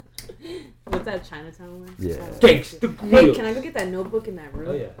What's that Chinatown one? Yeah. Hey, can I go get that notebook in that room?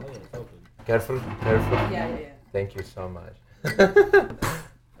 Oh yeah, it's open. Careful. Yeah. Thank you so much.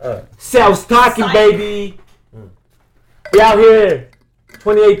 Self-talking, baby. We out here.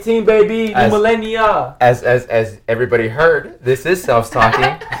 2018, baby. New millennia. As everybody heard, this is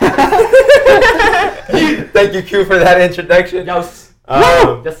self-talking. Thank you, Q, for that introduction. Yes,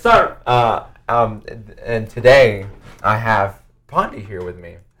 sir. And today I have Pondy here with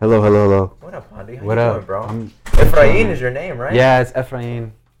me. Hello. What up, Pondy? How What you up, doing, bro? I'm Efrain is your name, right? Yeah, it's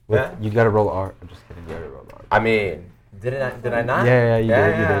Efrain. Yeah? You gotta roll R. I'm just kidding. You gotta roll R. I mean, did I not? Yeah, you did.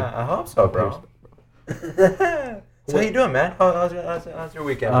 I hope so, bro. So how you doing, man? How's your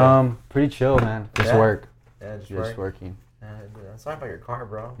weekend been? Pretty chill, man. Just Yeah? work. Yeah, Just working. I'm sorry about your car,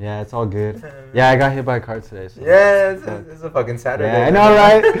 bro. Yeah, it's all good. Yeah, I got hit by a car today. So. Yeah, it's a fucking Saturday. Yeah, I know,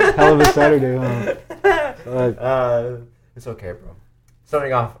 right? Hell of a Saturday, huh? It's okay, bro.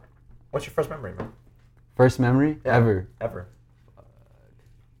 Starting off, what's your first memory, man? First memory ever.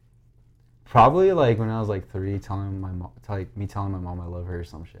 Probably like when I was like 3, telling my mom I love her or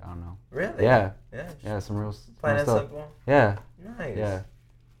some shit. I don't know. Really? Yeah. Yeah. Some real Plain and stuff. simple. Yeah. Nice. Yeah.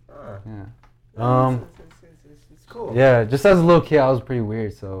 Huh. Yeah. It's cool. Yeah. Just as a little kid, I was pretty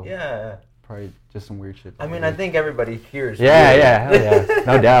weird. So. Yeah. Probably just some weird shit. I mean, I think everybody hears. Yeah. Hell yeah.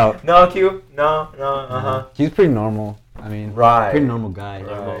 No doubt. No, Q. No. He's pretty normal. I mean. Right. Pretty normal guy.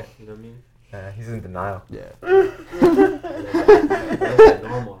 Right. Normal, you know what I mean? Yeah, he's in denial. Yeah.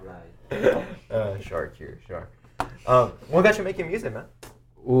 Normal, right? Shark here, shark. What got you making music, man?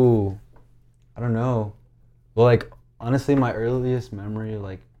 Ooh, I don't know. Well, like honestly, my earliest memory,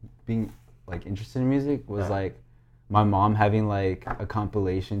 like being like interested in music, was like my mom having like a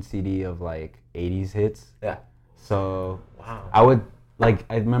compilation CD of like 80s hits. Yeah. So wow. I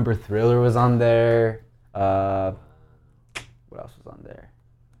remember Thriller was on there. What else was on there?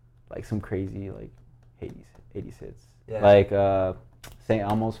 Like some crazy like 80s hits. Yeah. Like St.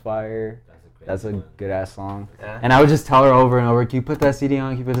 Elmo's Fire. That's a good ass song. Yeah. And I would just tell her over and over, can you put that CD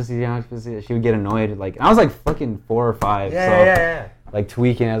on? Can you put the CD on? She would get annoyed. Like, and I was like fucking 4 or 5. Yeah. Like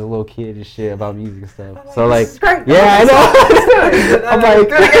tweaking as a little kid and shit about music and stuff. Like, so like, yeah, I know. I'm like,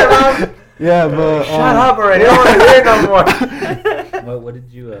 do it again, Mom. Yeah, but shut up already. I don't want to hear no more. What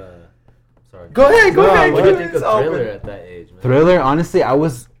did you? Sorry. Go ahead. What did you think of Thriller at that age, man? Thriller, honestly, I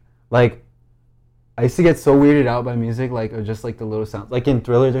was like, I used to get so weirded out by music, like, or just like the little sounds. Like in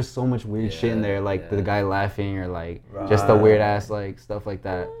Thriller, there's so much weird shit in there, like the guy laughing or like just the weird ass like stuff like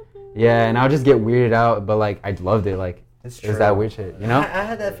that. Yeah, and I would just get weirded out, but like I loved it. Like it was that weird shit, you know? I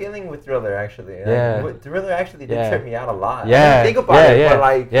had that feeling with Thriller actually. Yeah. Thriller actually did trip me out a lot. Yeah. I didn't think about it, but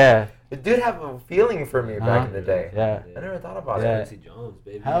like yeah. It did have a feeling for me back in the day. Yeah. I never thought about it. Quincy Jones,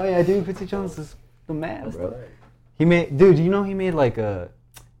 baby. Hell yeah, dude. Quincy Jones is the man, bro. He made, dude, you know he made like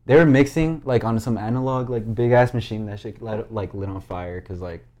they were mixing like on some analog like big ass machine that shit lit on fire because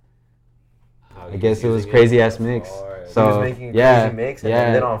like I guess it was crazy ass mix. So he was making a crazy mix and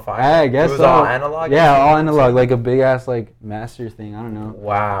then lit on fire. I guess it was so. all analog. Yeah, all analog, like a big ass like master thing. I don't know.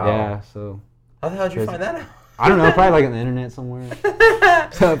 Wow. Yeah. So. How the hell did you find that out? I don't know, probably like on the internet somewhere.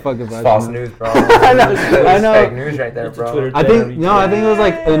 False news, bro. I know. Fake news right there, bro. I think it was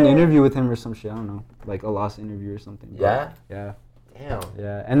like an interview with him or some shit. I don't know, like a lost interview or something. Yeah. Yeah. Damn.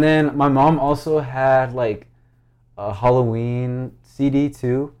 Yeah, and then my mom also had like a Halloween CD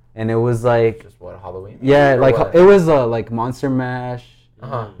too, and it was like just what, Halloween? Yeah, like it was like Monster Mash,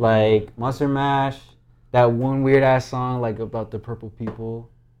 like Monster Mash, that one weird ass song like about the purple people.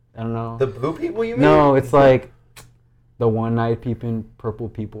 I don't know. The blue people, you mean? No, it's like the one-eyed peeping purple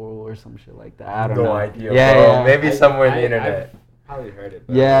people or some shit like that. I don't know. No idea. Yeah, bro. yeah. Maybe somewhere in the internet. I've probably heard it.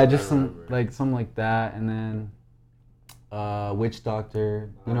 Yeah, just something like that, and then Witch Doctor.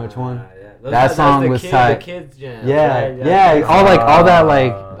 You know which one? Yeah. That song was tight. The kids jam. Yeah. All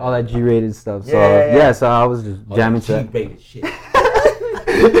that G-rated stuff. So yeah, so I was just jamming to that. G-rated shit.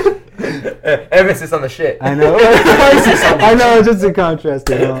 Emphasis on the shit. I know. I know, just to contrast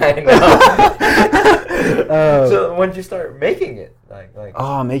it. I know. So when did you start making it? Like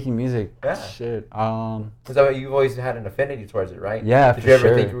making music. Yeah. Shit. So you've always had an affinity towards it, right? Yeah. Did you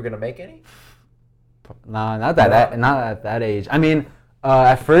ever think you were gonna make any? Nah, not at that age. I mean,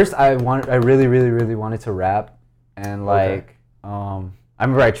 at first I really, really, really wanted to rap, and like, I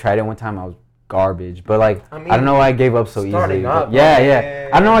remember I tried it one time. I was garbage, but like I don't know why I gave up so easily. Yeah.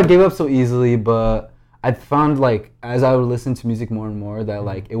 I don't know why I gave up so easily, but I found like as I would listen to music more and more that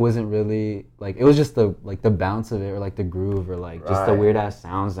like it wasn't really like it was just the bounce of it or like the groove or like just the weird ass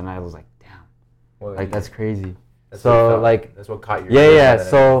sounds, and I was like, damn, like that's crazy. So like that's what caught your yeah.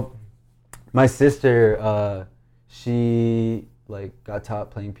 So my sister, she like got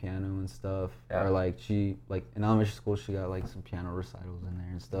taught playing piano and stuff. Yeah. Or like she like in elementary school she got like some piano recitals in there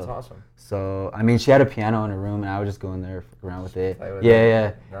and stuff. That's awesome. So I mean she had a piano in her room and I would just go in there fuck around with it. Play with Yeah.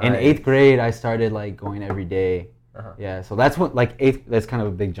 it. In Nice. 8th grade I started like going every day. Uh-huh. Yeah. So that's what like that's kind of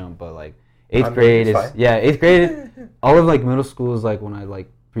a big jump, but like I 8th mean, grade it's is fine. 8th grade. All of like middle school is like when I like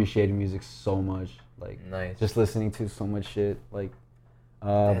appreciated music so much. Like Nice. just listening to so much shit. Like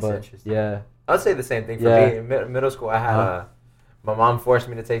That's but interesting. yeah. I would say the same thing for Yeah. me. In middle school, I had my mom forced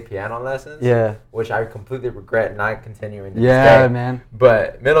me to take piano lessons. Yeah. Which I completely regret not continuing. To Yeah, this day. man.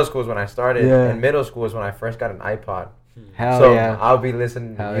 But middle school is when I started, Yeah. and middle school is when I first got an iPod. Hell So yeah. I'll be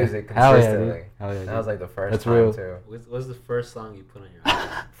listening to Hell music yeah. Hell yeah, consistently. dude. Hell yeah, That dude. was like the first That's time real. too. What's the first song you put on your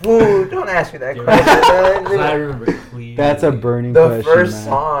iPod? Fool, don't ask me that Do you question. remember? man. I remember clearly. That's a burning The question, first man.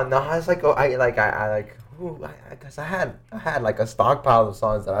 song, no, I was like, oh, I guess I had like a stockpile of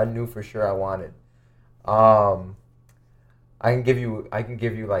songs that I knew for sure I wanted. I can give you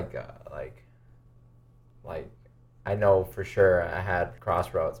like I know for sure I had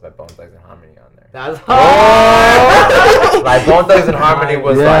Crossroads by Bone Thugs and Harmony on there. That's Oh! Like Bone Thugs and Harmony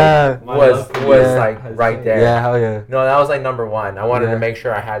was Yeah. was Yeah. like right there. Yeah, hell yeah. No, that was like number one. I wanted Yeah. to make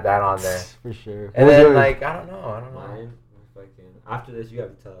sure I had that on there. For sure. And What was then yours? like I don't know. Mine. Fucking. After this, you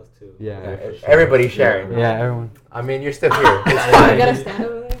have to tell us too. Yeah, for sure. Everybody's sharing. Yeah, everyone. I mean, you're still here. It's I fine. gotta stand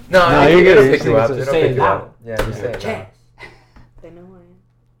over there. No, No, you're you're gonna good. pick you You're up. just It'll say pick it you loud. up. Yeah, just say it loud. They know who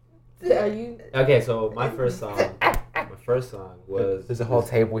I am. Are you? Okay, so my first song was. There's a whole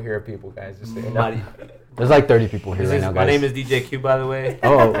table here of people, guys. Just so you know. Mari- There's like 30 people here This right is- now, my guys. name is DJ Q, by the way.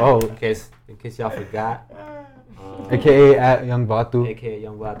 Oh. In case y'all forgot. AKA at Young Batu. AKA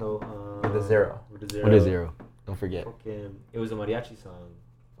Young Vato. With a zero. With a zero. What is zero? Don't forget. Fucking, it was a mariachi song.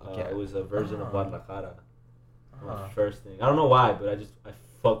 Fuck yeah. It was a version of Oh. Guadalajara. My Oh. first thing. I don't know why, but I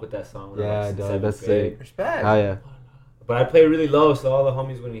fuck with that song. When I Yeah, was in dog, seventh that's grade. sick. Respect. Oh yeah. But I play really low, so all the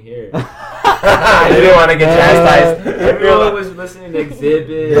homies wouldn't hear it. You didn't want to get chastised. Everyone was listening to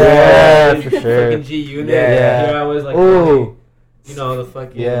Exhibit. Yeah, and for sure. Fucking G Unit. Yeah. Here I was like, Ooh. you know, the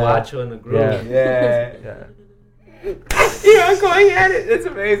fucking Yeah. macho in the group. Yeah. Yeah. Yeah. Yeah, I'm going at it. It's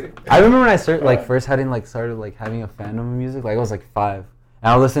amazing. I remember when I started having a fandom of music. Like I was like 5,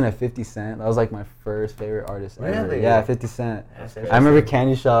 and I was listening to 50 Cent. That was like my first favorite artist ever. Really? Yeah, 50 Cent. That's I remember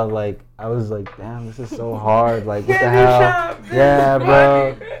Candy Shop. Like I was like, damn, this is so hard. Like what the Candy hell? Shop. Yeah,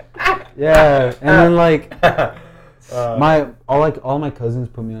 bro. Yeah, and then like Uh, all my cousins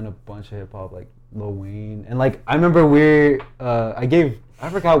put me on a bunch of hip hop, like Lil Wayne, and like I remember I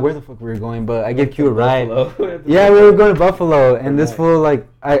forgot where the fuck we were going, but I gave Q a ride. Buffalo. Yeah, we were going to Buffalo, and this fool like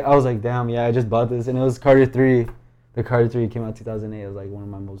I was like, damn, yeah, I just bought this, and it was Carter 3. The Carter 3 came out 2008. It was like one of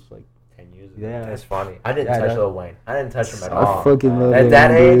my most like 10 years ago. yeah. That's funny. I didn't Yeah, touch that- Lil Wayne. I didn't touch him at I all. fucking love At Lil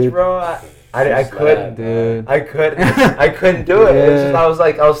that Wayne, age, dude. bro, I couldn't. Dude. I couldn't do it. It's just, Yeah.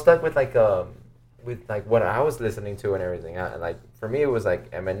 I was stuck with like what I was listening to and everything. Like for me, it was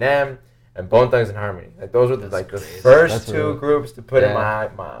like Eminem and Bone Thugs and Harmony. Like those were the crazy. first That's two real. groups to put in Yeah.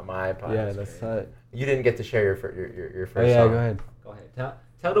 my iPod. Yeah, that's tight. You didn't get to share your first Oh yeah, song. go ahead. Go ahead.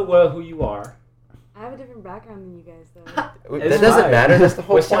 Tell the world who you are. I have a different background than you guys, though. That It's doesn't fine. matter. That's the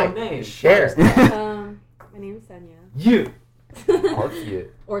whole What's your point. name? Share. My name is Sanya. You. Oh,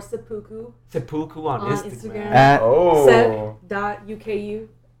 cute. Or Seppuku. Seppuku on On Instagram. Instagram. At Oh. Sep.uku.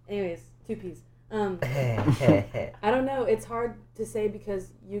 Anyways, 2 P's. I don't know. It's hard to say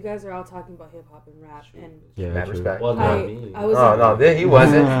because you guys are all talking about hip hop and rap, and yeah, Mad true. respect. Well, not me. I was. Oh no, he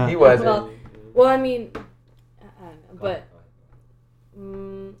wasn't. He wasn't. Well, I mean, I don't know, but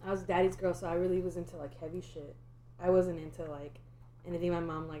I was daddy's girl, so I really was into like heavy shit. I wasn't into like anything my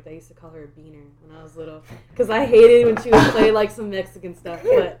mom liked. I used to call her a beaner when I was little because I hated when she would play like some Mexican stuff.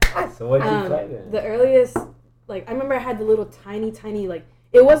 But So what'd you play then? the earliest, like I remember I had the little tiny like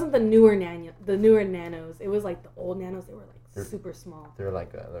it wasn't the newer nanos. It was like the old nanos. They were like super small. They're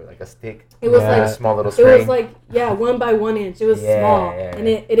like a stick. It was Yeah. Like a like. small little It string. was like 1 by 1 inch. It was Yeah, small, yeah, and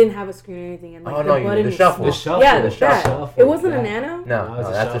yeah. it didn't have a screen or anything. And like Oh, the no, you- button the was shuffle. The small. shuffle. Yeah, the that. shuffle. It wasn't yeah. a nano. no, No, it's no,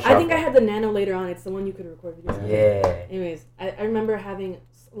 a that's a shuffle. shuffle. I think I had the nano later on. It's the one you could record videos. on. Yeah. Anyways, I remember having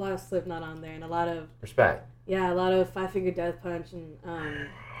a lot of Slipknot on there and a lot of Respect. a lot of Five Finger Death Punch and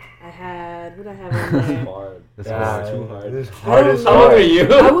I had what did I have on there? Hard. That's That's too hard. This I hard don't as know. How old hard. are you?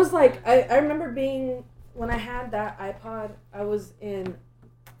 I was like I remember being when I had that iPod. I was in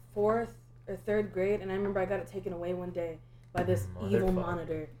 4th or 3rd grade, and I remember I got it taken away one day by this evil Motherfucker.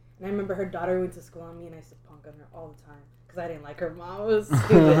 monitor. And I remember her daughter went to school on me, and I used to punk on her all the time because I didn't like her mom. It was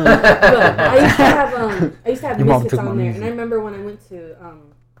stupid. But I used to have Your mom Misfits took on my there, music. and I remember when I went to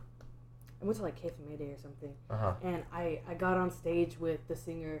like K for Mayday or something, Uh-huh. and I got on stage with the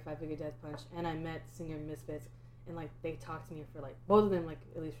singer of Five Finger Death Punch, and I met the singer of Misfits, and like they talked to me for like both of them like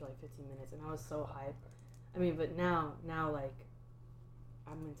at least for like 15 minutes, and I was so hyped. I mean, but now like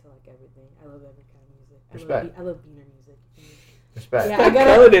I'm into like everything. I love every kind of music. Respect. I love beaner music. Respect. Yeah, I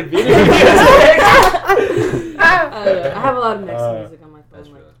got it. I have a lot of Mexican music on my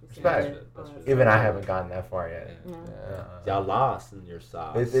phone. Like, Respect. Even I haven't gotten that far yet. Y'all lost in your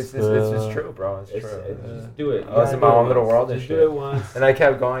sauce. It's true, bro. It's true. Just do it. I was in my own little world and Just shit. do it once. And I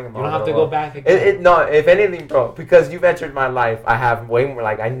kept going. You don't have to go back again. No, if anything, bro, because you've entered my life, I have way more.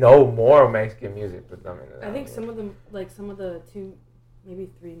 Like I know more Mexican music. But I think some of them, like some of the 2, maybe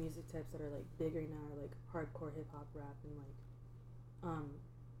 3 music types that are like bigger now are like hardcore hip hop rap and like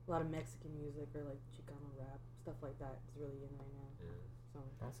a lot of Mexican music or like Chicano rap, stuff like that is really in right now. Yeah. So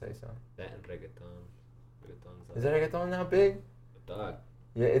I'll say so. That and reggaeton. Reggaeton's Is that reggaeton now big? Dog.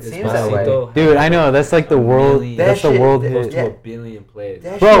 Yeah, it Despacito seems that way. Dude, I know that's like the world. million. That's the That world shit- Close hit. to Yeah. 1 billion plays.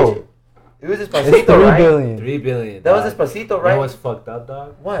 That Bro. shit- it was It's Despacito, 3 right? billion. 3 billion. That dog. was Despacito, You know right? what's fucked up,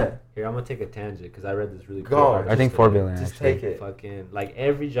 dog? What? Here, I'm gonna take a tangent because I read this really Go. cool I article I think today. 4 billion. Just actually. take it. Fucking like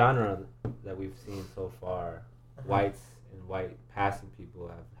every genre that we've seen so far, whites and white passing people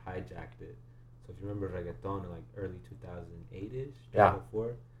have hijacked it. So if you remember reggaeton in like early 2008ish, Yeah.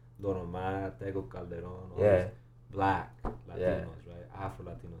 2004, Don Omar, Tego Calderon, all Yeah. these black Latinos, Yeah. right? Afro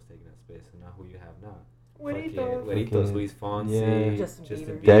Latinos taking that space. So now who you have now? Güeritos. Fucking Güeritos, Fucking- Luis Fonsi, yeah. Justin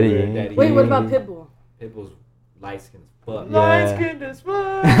Justin Bieber. Bieber, Daddy. Daddy. wait, what Yeah. about Pitbull? Pitbull's light skinned as fuck. Yeah. Light-skinned as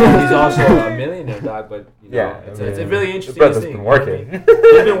fuck. He's also a millionaire, dog, but you know, Yeah, it's, I it's a mean, really his interesting brother's thing. been working.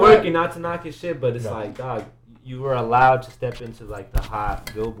 He's been working, not to knock his shit, but it's No. like, dog, you were allowed to step into like the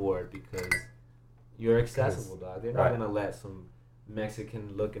hot billboard because you're accessible, dog. They're not Right. gonna let some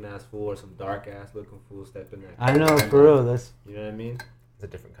Mexican looking ass fool or some dark ass looking fool step in there. I know, for real. That's You know what I mean? It's a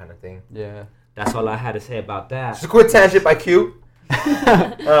different kind of thing. yeah. That's all I had to say about that. Just a quick tangent by Q.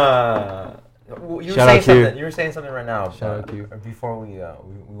 You were Shout saying out Q. something. You were saying something right now. Shout out Q. Before we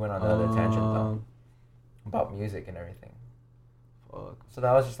went on another tangent though, about music and everything. Fuck. So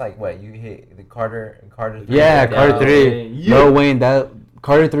that was just like what you hit the Carter. Yeah, Carter Yeah. 3. Yeah. Lil Wayne. That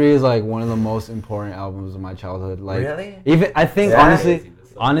Carter 3 is like one of the most important albums of my childhood. Like Really? even I think Yeah. honestly, Crazy.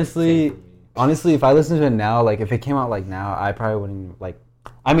 That's honestly- same for me. honestly, if I listen to it now, like if it came out like now, I probably wouldn't like.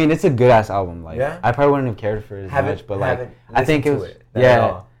 I mean, it's a good ass album. Like Yeah? I probably wouldn't have cared for it as much, but like I think it was.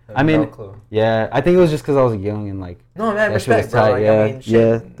 Yeah, I mean, no clue. yeah. I think it was just because I was young and like No man, that shit was respect, bro. tight. Like, Yeah, I mean, shit.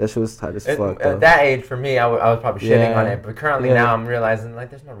 yeah. That shit was tight as fuck. though. At that age, for me, I was probably shitting Yeah. on it. But currently Yeah. now, I'm realizing like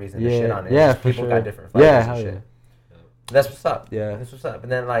there's no reason to shit on it. It's Yeah, just for people sure. got different flavors Yeah, and hell shit. yeah. That's what's up. Yeah. That's what's up.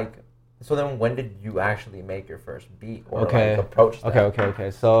 And then like, so then when did you actually make your first beat or Okay. like approach that?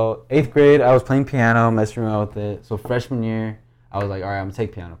 Okay. So 8th grade, I was playing piano, messing around with it. So freshman year, I was like, all right, I'm gonna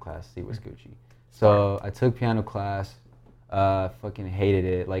take piano class, see what's Gucci. So I took piano class. Fucking hated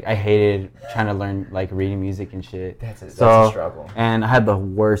it. Like I hated trying to learn like reading music and shit. That's a So- struggle. And I had the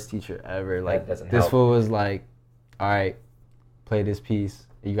worst teacher ever. Like doesn't this help. fool was like, all right, play this piece.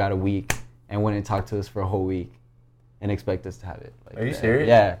 You got a week, and went and talked to us for a whole week, and expect us to have it. Like, Are you yeah. serious?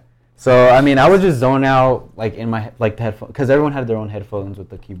 Yeah. So I mean, I was just zone out like in my like the headphone because everyone had their own headphones with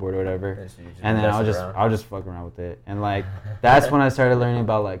the keyboard or whatever. And so you And then messing around? I'll just fuck around with it, and like that's when I started learning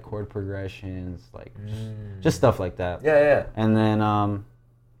about like chord progressions, like just stuff like that. Yeah. And then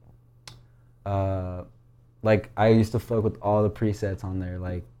like I used to fuck with all the presets on there,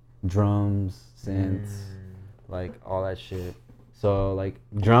 like drums, synths, like all that shit. So like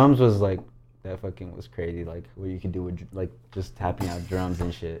drums was like that fucking was crazy, like what you could do with like just tapping out drums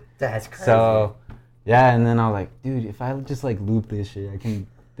and shit. That's crazy. So yeah, and then I was like, dude, if I just like loop this shit, I can.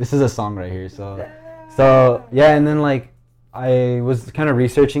 This is a song right here. So yeah, and then like I was kind of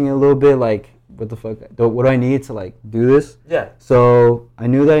researching it a little bit, like what the fuck, what do I need to like do this? Yeah. So I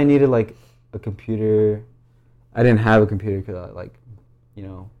knew that I needed like a computer. I didn't have a computer because I like, you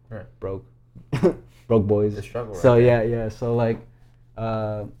know, Right. broke boys. The struggle. So right yeah. So like,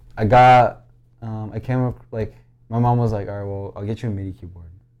 I got, I came up like my mom was like, all right, well, I'll get you a MIDI keyboard.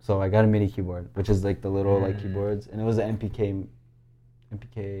 So I got a MIDI keyboard, which is like the little like keyboards, and it was an MPK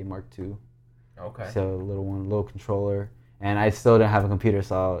Mark II. Okay. So a little one, little controller. And I still didn't have a computer,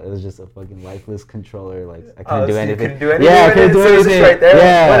 so it was just a fucking lifeless controller. Like I couldn't do so anything. You couldn't do anything. Yeah, I with couldn't it? do So it's just anything. right there.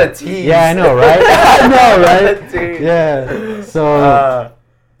 Yeah. What a tease. Yeah, I know, right? I know, right? What a tease. Yeah. So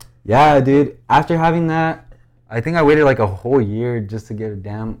yeah, dude. After having that, I think I waited like a whole year just to get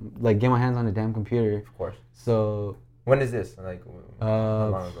get my hands on a damn computer. Of course. So When is this? Like, how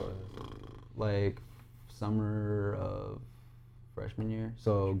long ago is this? like summer of freshman year.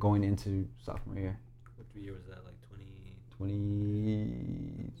 So going into sophomore year. What year was that? Like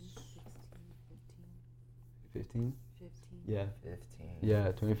 2015? 15. Yeah. 15. Yeah,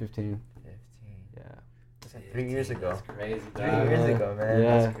 2015. 15. Yeah. 3 years ago. That's crazy, 3 dog. years ago, man.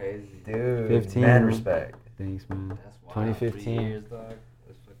 Yeah. That's crazy. Dude, 15, man, bro. respect. Thanks, man. That's wild. 2015. 3 years, dog.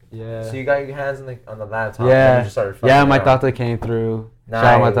 That's fucking Yeah. So you got your hands on the laptop. Yeah. And you just started fucking Yeah, my around. tata came through. Nice.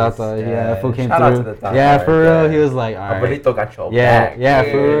 Shout out my tata. Yeah, fool came Shout out through. to the tata Yeah, right for real. there. He was like, all right. Abuelito got your Yeah, back. yeah,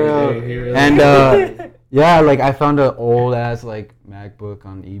 for real. He really And did. yeah, like I found an old ass like MacBook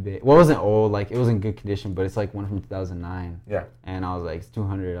on eBay. Well, it wasn't old, like it was in good condition, but it's like one from 2009. Yeah. And I was like, it's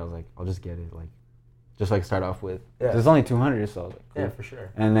 200. I was like, I'll just get it, like, just like start off with. Yeah. 'Cause it's only 200, so I was like, cool. Yeah, for sure.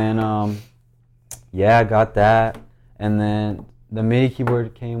 And then yeah, I got that, and then the MIDI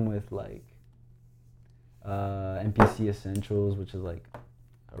keyboard came with like MPC Essentials, which is like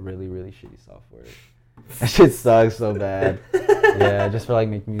a really really shitty software. That shit sucks so bad. Yeah, just for like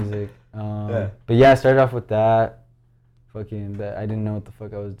make music. Yeah. But yeah, I started off with that. Fucking that, I didn't know what the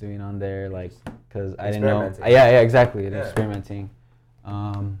fuck I was doing on there, like, cause I didn't know. Experimenting. Yeah, exactly. Yeah. Experimenting.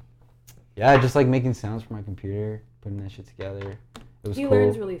 Yeah, just like making sounds for my computer, putting that shit together. It was He cool.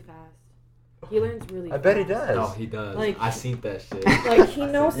 learns really fast. He learns really I bet he fast. does. No, he does. Like- I seen that shit. Like, he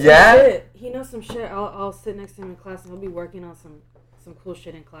knows some Yeah? shit. He knows some shit. I'll sit next to him in class, and he'll be working on some cool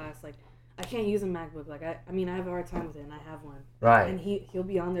shit in class. Like, I can't use a MacBook. Like, I mean, I have a hard time with it, and I have one. Right. And he'll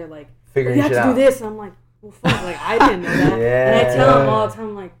be on there, like, Figuring you have shit to out. do this. And I'm like, well, fuck. Like, I didn't know that. And I tell him all the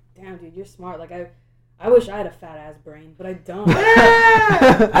time, like, damn, dude, you're smart. Like, I wish I had a fat ass brain, but I don't.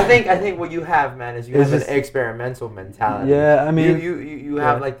 I think what you have, man, is you It's have just- an experimental mentality. Yeah, I mean, you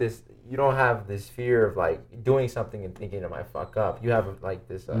have like this. You don't have this fear of like doing something and thinking it might fuck up. You have like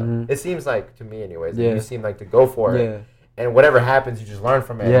this. Mhm. It seems like to me, anyways. Yeah. You seem like to go for it, yeah, and whatever happens, you just learn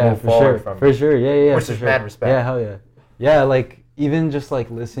from it and yeah, move for forward sure, from for it. sure, yeah, Which for is sure. mad respect. Yeah, hell yeah, yeah. Like even just like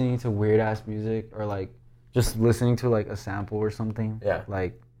listening to weird ass music, or like just listening to like a sample or something. Yeah.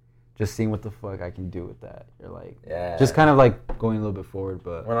 Like just seeing what the fuck I can do with that. You're like, Yeah. just kind of like going a little bit forward,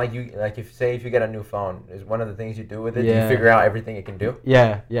 but When if you get a new phone, is one of the things you do with it, Yeah. you figure out everything it can do.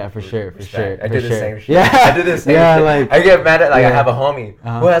 yeah, for sure, for Respect. sure. I for do the sure. same shit. Yeah, I do the same yeah, shit. like I get mad at I yeah. have a homie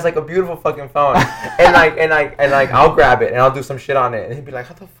Uh-huh. who has like a beautiful fucking phone, and I'll grab it and I'll do some shit on it, and he'd be like,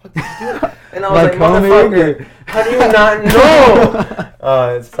 "How the fuck did you do that?" And I was like, homie, "Motherfucker, how do you not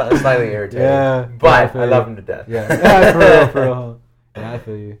know?" It's slightly irritating. Yeah, but yeah, I I feel love you. him to death. Yeah, yeah, for real, for real. Yeah, I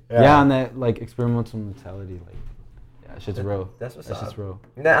feel you. Yeah. Yeah, on that like experimental mentality, like, yeah, shit's real. That's what's That's up. just real.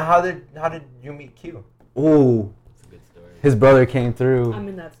 Now, how did you meet Q? Ooh, It's a good story. his brother came through. I'm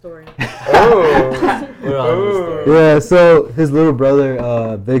in that story. Oh, We're on this story. Yeah, so his little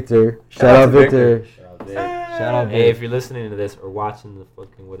brother, Victor. Shout out Victor. Shout out Vic. Shout out Hey, Vic. if you're listening to this or watching the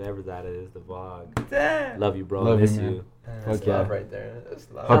fucking whatever that is, the vlog, Damn. love you, bro. Love you, Miss man. you. That's Fuck yeah. love right there. That's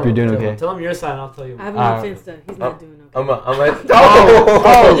love. Hope you're doing Tell okay. him- Tell him your side and I'll tell you. I have Uh, no offense to him. He's not doing okay. I'm a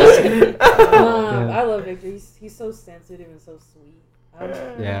Yeah. I love Victor. He's so sensitive and so sweet.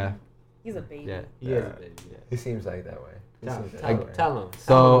 Yeah. He's a baby. Yeah. He is a baby. Yeah. He seems like that way. He Tell, seems like tell, that way. tell him.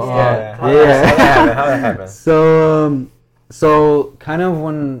 So, Yeah. How yeah. that happened? So kind of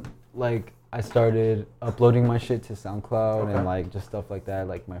when like I started uploading my shit to SoundCloud Okay. and like just stuff like that,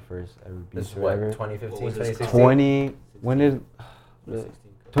 like my first ever This beats is or what, whatever. 2015, What was this 2016? 20 when did 2016.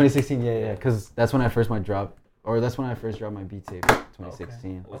 2016? Yeah, because that's when I first that's when I first dropped my beat tape.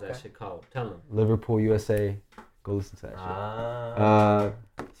 2016. What was Okay. that shit called? Tell him. Liverpool, USA. Go listen to that shit. Ah.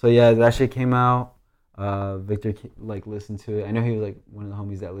 So yeah, that shit came out. Victor like listened to it. I know he was like one of the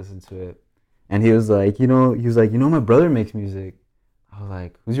homies that listened to it, and he was like, my brother makes music. I was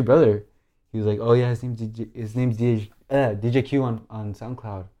like, who's your brother? He was like, oh yeah, his name's DJ Q on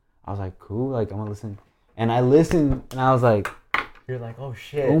SoundCloud. I was like, cool, like I'm gonna listen. And I listened, and I was like, You're like, oh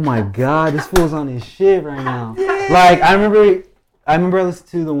shit. oh my god, this fool's on his shit right now. Like I remember I listened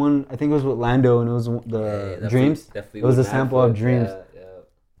to the one, I think it was with Lando, and it was the Dreams. It was a sample of Dreams. Yeah, yeah.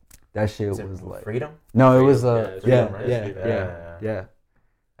 That shit Is it was like, Freedom? no, it was Freedom, it's yeah, Freedom, right? yeah, Freedom. yeah.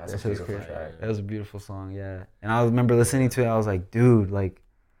 That's That a shit was beautiful crazy. track. That was a beautiful song, yeah. And I remember listening to it, I was like, dude, like,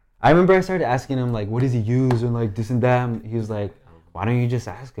 I remember I started asking him, like, what does he use, and like this and that. And he was like, why don't you just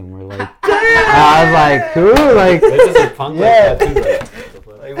ask him? We're like, I was like, cool, like, This is a punk Yeah. like that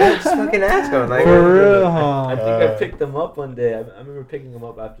too. Like, Like, well, just fucking ask him. Like, for real, I huh? think I picked him up one day. I remember picking him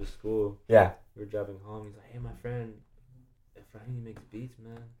up after school. Yeah. We were driving home. He's like, "Hey, my friend, Efrain makes beats,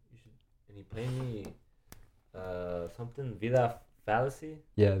 man. You should." And he played me something Vida Fallacy.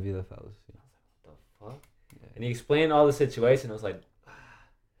 Yeah, Vida Fallacy. What the fuck? And he explained all the situation. I was like,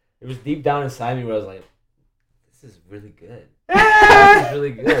 it was deep down inside me where I was like, this is really good. This is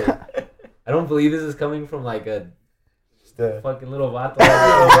really good. I don't believe this is coming from like a Just a fucking little vato.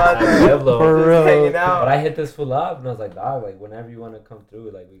 vato. For Just real. hanging out. But I hit this full up and I was like, dog, like whenever you want to come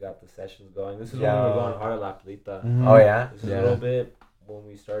through, like we got the sessions going. This is when we were Yeah. going hard at La Plita. Mhm. Oh, yeah? This is Yeah. a little bit when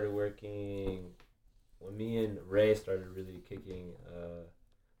we started working when me and Ray started really kicking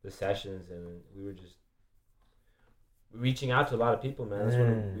the sessions, and we were just reaching out to a lot of people, man. That's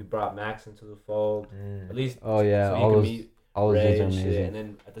when we brought Max into the fold. At least, Oh yeah, so all those Ray dudes are and shit. amazing. And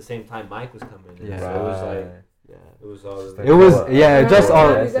then at the same time, Mike was coming. Yeah. So it was like, Yeah. it was all. Just Really It was yeah, Remember just the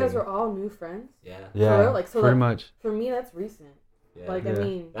all. time you guys were all new friends. Yeah. Yeah, For real? Like, so, pretty like, much. For me, that's recent. Yeah. Like, Yeah. I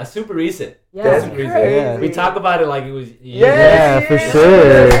mean, That's super recent. yeah, That's it's crazy. Yeah. We talk about it like it was. Yeah, for I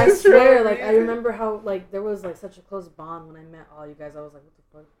sure. swear, like, I remember how, like, there was, like, such a close bond when I met all you guys. I was like, what the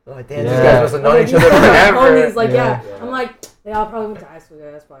fuck? Like, damn, Yeah. these guys must have known Like, each you other guys are forever. homies, like, yeah. Yeah. I'm like, they all probably went to high school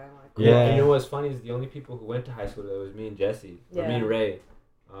together. That's why I'm like, cool. Yeah. And you know what's funny is the only people who went to high school, that was me and Jesse, or Yeah. me and Ray.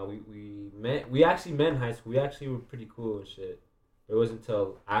 We actually met in high school. We actually were pretty cool and shit. It wasn't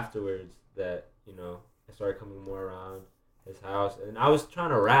until afterwards that, you know, I started coming more around his house, and I was trying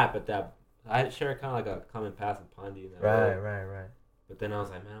to rap at that. I share kind of like a common path with Pondy in that way. Right. But then I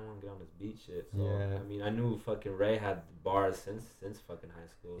was like, man, I want to get on this beat shit. So Yeah. I mean, I knew fucking Ray had the bars since fucking high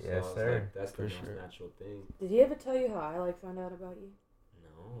school. So Yes, I was sir. like, that's the For most sure. natural thing. Did he ever tell you how I, like, found out about you?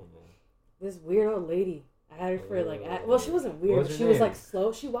 No. This weird old lady. I had her for, like, well, she wasn't What weird. was But her she was, name? like,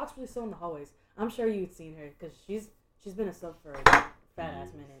 slow. She walks really slow in the hallways. I'm sure you'd seen her because she's been a sub for a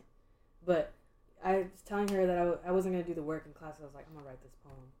fat-ass minute. But I was telling her that I wasn't going to do the work in class. I was like, I'm going to write this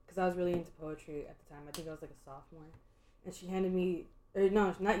poem. Because I was really into poetry at the time. I think I was, like, a sophomore. And she handed me, or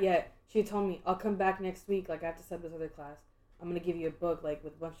no, not yet. She told me, I'll come back next week. Like, I have to sub this other class. I'm going to give you a book, like,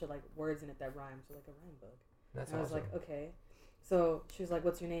 with a bunch of, like, words in it that rhyme. So, like, a rhyme book. That's And I was awesome. like, okay. So she was like,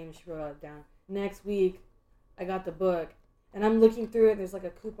 what's your name? And she wrote it down. Next week, I got the book. And I'm looking through it. There's, like, a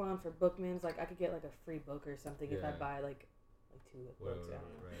coupon for Bookman's. Like, I could get, like, a free book or something if I Yeah. buy, like 2 books. I don't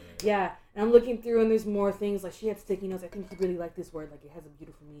know. Right. Yeah. And I'm looking through, and there's more things. Like, she had sticky notes. I think you really like this word. Like, it has a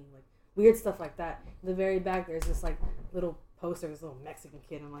beautiful meaning. Like, weird stuff like that. In the very back, there's this, like, little poster, this little Mexican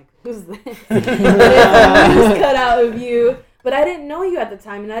kid. I'm like, who's this? It's a loose cutout of you. But I didn't know you at the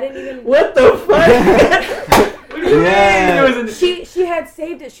time, and I didn't even... What the fuck? What do you Yeah. mean? It was She had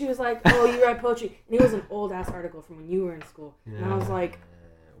saved it. She was like, oh, you write poetry. And it was an old-ass article from when you were in school. And I was like...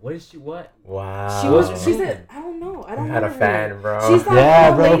 What is she? What? Wow. She was- she said, I don't know. I don't You know. had a her fan, name. bro. She's that Yeah,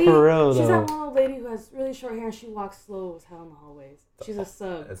 one bro, lady. for real, She's though. that one old lady who has really short hair and she walks slow as hell in the hallways. She's a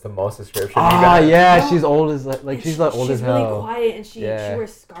sub. It's the most description you Ah, got. yeah, No. she's old as like And she's like old as She's really hell. quiet and she Yeah.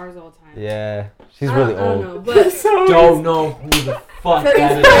 wears scars all the time. Yeah, she's I really don't, I don't old. know, but Don't know who the fuck for that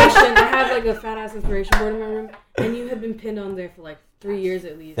is. inspiration, I have like a fat ass inspiration board in my room, and you have been pinned on there for like 3 years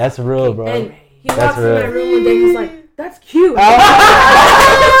at least. That's real, bro. And he That's walks in my real. room one day. He's like, "That's cute."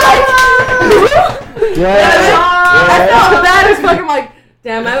 I felt bad as fuck. I'm like,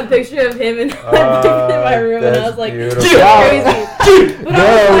 damn, I have a picture of him in my room, and I was like, beautiful. crazy. But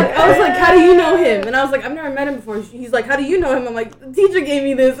I was like, how do you know him? And I was like, I've never met him before. He's like, how do you know him? I'm like, the teacher gave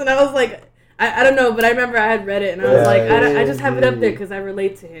me this, and I was like, I don't know, but I remember I had read it, and I was like, I just have it up there because I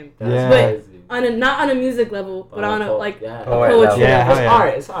relate to him. Yeah. Crazy. On a not on a music level, but on a like yeah. poetry. Yeah, level. It's yeah.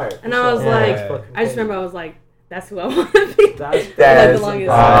 art. It's art. And I was Yeah. like, It's fucking I just crazy. remember I was like, that's who I want to be. That's That's the longest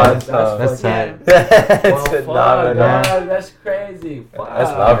awesome. That's fucking- sad. That's Well, fuck, phenomenal. dog, that's crazy. Fuck.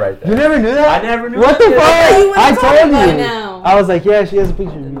 That's love right there. You never knew that? I never knew What that the shit. fuck? You would've I told me told by you. now. I was like, yeah, she has a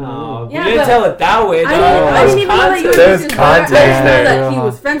picture of me. No, Yeah, you didn't but tell it that way. I dog. didn't even know that you were There's his brother. I just context know there. that he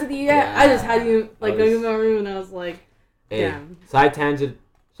was friends with you. Yeah, I just Yeah. had you like I going was- in my room, and I was like, Hey, damn. side tangent.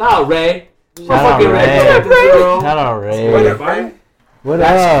 Shout out Ray. Shout out Fucking Ray. Shout Shout out Ray. Ray. What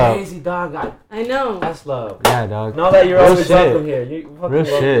That's up? crazy, dog. I know. That's love. Yeah, dog. Know that you're Real always shit. welcome here. You fucking Real welcome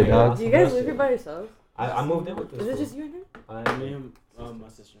shit, here. dog. Do you guys live here by yourselves? I moved in with this. Is it fool. just you and him? I Me mean, and my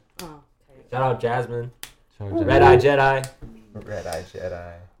sister. Oh, okay. shout out Jasmine. Shout out Red Eye Jedi. Red Eye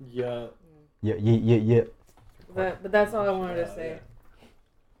Jedi. Yeah. Yeah. But that's all I wanted to say.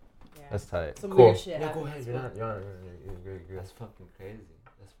 Yeah. That's tight. Some Cool. weird shit. Yeah, go happened. ahead. You're good. That's fucking crazy.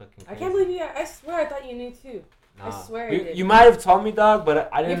 That's fucking crazy. I can't believe you. I swear, I thought you knew too. I swear I You, did. you might have told me, dog, but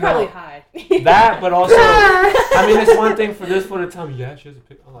I You're didn't probably know. high. That, but also, I mean, it's one thing for this one to tell me, yeah, she has a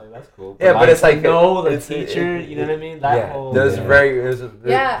pic. I'm like, that's cool. Yeah, but it's like no, the it's- teacher, it- you know what I mean? That Yeah, whole. there's yeah. there's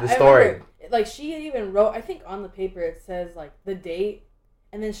Yeah, the I story. remember, like she had even wrote. I think on the paper it says like the date,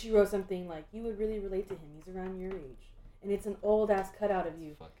 and then she wrote something like you would really relate to him. He's around your age, and it's an old ass cutout of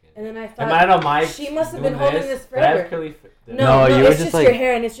you. Fucking. And then I Am I thought not Mike? she must have doing been holding this But I have forever. curly no, you were it's just just like- your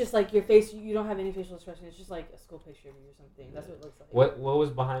hair, and it's just like your face. You don't have any facial expression. It's just like a school picture of you or something. That's what it looks like. What was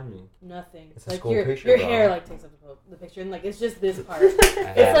behind me? Nothing. It's a like school your picture, your bro. hair like takes up the picture, and like it's just this part.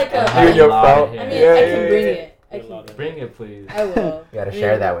 It's like a- Dude, your phone- I mean, Yeah, I yeah, can bring yeah. it. I You're allowed can. to. Bring it, please. I will. You gotta I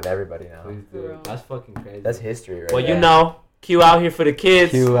share mean, that with everybody now. Please For do. real. That's fucking crazy. That's history, right? Well, there. you know, Q out here for the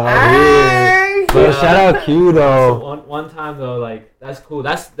kids. Q out here. But shout out Q though. So one time though, like that's cool.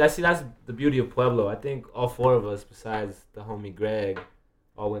 That's the beauty of Pueblo. I think all four of us, besides the homie Greg,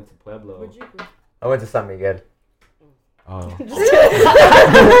 all went to Pueblo. Where'd you go? I went to San Miguel. Oh. I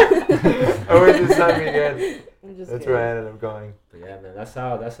went to San Miguel. I'm just That's kidding. where I ended up going. But yeah, man, that's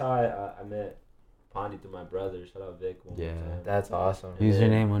how I met Pondy through my brother. Shout out Vic. One more Yeah. time. That's awesome.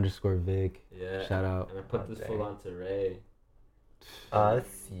 Username _Vic. Yeah. Shout out. And I put this dang. full on to Ray. Yeah. And that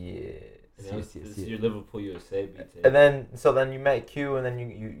was- Yes, this yes. is your Liverpool USA beat tape. And then you met Q, and then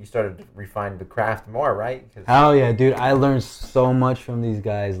you started to refine the craft more, right? 'Cause- Hell yeah, dude. I learned so much from these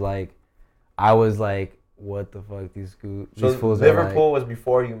guys. Like, I was like, what the fuck? These so fools Liverpool are like... was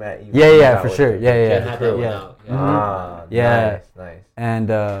before you met. You Yeah, got for with sure. them. Yeah, Jen had that one yeah. out. Mhm. Ah, Yeah. nice. And,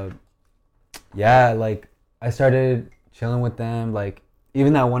 yeah, like, I started chilling with them. Like,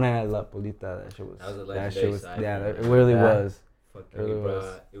 even that one night at La Polita, that shit was... That was a that legendary shit was... side, Yeah, man. it really Yeah. was. Fucking Really bro.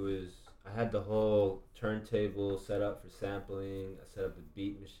 was. It was. I had the whole turntable set up for sampling. I set up the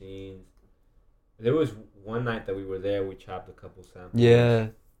beat machines. There was one night that we were there. We chopped a couple samples. Yeah.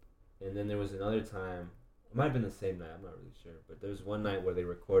 And then there was another time. It might have been the same night. I'm not really sure. But there was one night where they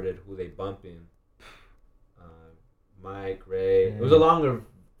recorded who they bumping. Mike, Ray. It was a longer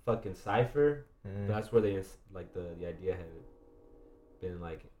fucking cipher. Mm. That's where they like the idea had been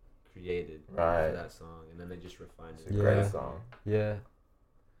like created Right. for that song, and then they just refined It's it. a Yeah. great song. Yeah.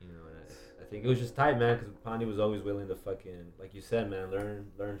 You know, and I think it was just tight, man, because Pondy was always willing to fucking, like you said, man,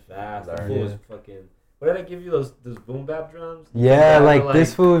 learn fast. The Learn. fool was Yeah. fucking. What did I give you? Those boom bap drums? Yeah, They like, were,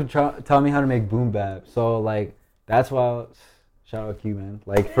 this fool taught me how to make boom bap. So, like, that's why... Shout out Q, man.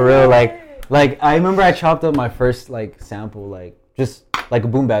 Like, for real, like, I remember I chopped up my first, like, sample, like, just, like, a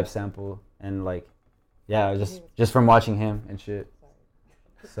boom bap sample. And, like, yeah, just from watching him and shit.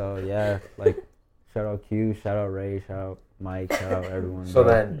 So, yeah, like, shout out Q, shout out Ray, shout out Mike, shout out everyone. So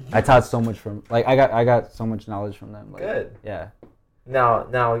bro. then, I taught so much from... Like, I got so much knowledge from them. Like, Good. Yeah. now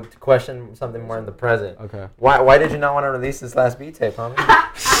to question something more in the present. Okay. Why did you not want to release this last beat tape, homie?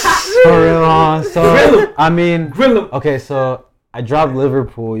 For real, so, I mean... Grill 'em. Okay, so I dropped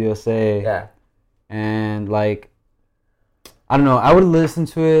Liverpool, USA. Yeah. And, like, I don't know, I would listen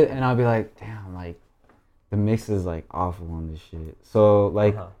to it and I'd be like, damn, like, the mix is, like, awful on this shit. So,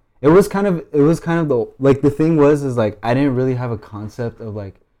 like, Uh-huh. it was kind of the, like, the thing was, is, like, I didn't really have a concept of,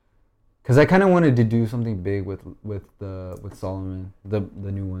 like, because I kind of wanted to do something big with Solomon, the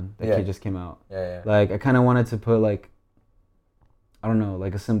new one that Yeah. just came out. Yeah. Like, I kind of wanted to put, like, I don't know,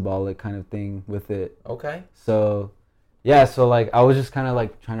 like, a symbolic kind of thing with it. Okay. So, yeah, so, like, I was just kind of,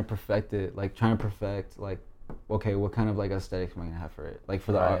 like, trying to perfect, like, okay, what kind of, like, aesthetics am I going to have for it? Like,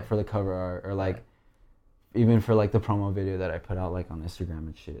 for the Right. art, for the cover art, or, like, even for, like, the promo video that I put out, like, on Instagram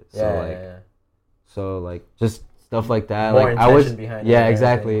and shit. Yeah. So, like, just stuff like that. More Like, I was, intention behind it yeah, and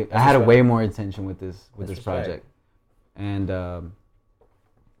exactly. everything. I had That's way respect. more intention with this That's respect. project. And,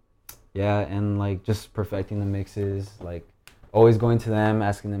 yeah, and, like, just perfecting the mixes, like, always going to them,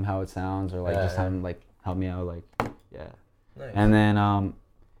 asking them how it sounds, or, like, Yeah, just yeah. having them, like, help me out, like, yeah. Nice. And then,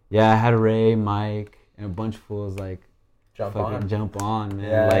 yeah, I had Ray, Mike, and a bunch of fools, like, Jump on, man.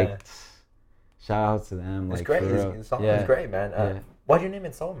 Yeah. Like, shout out to them. It's Like, great. for real. Solomon's great, man. Yeah. Why'd you name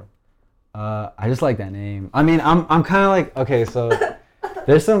it Solomon? I just like that name. I mean, I'm kind of like, okay, so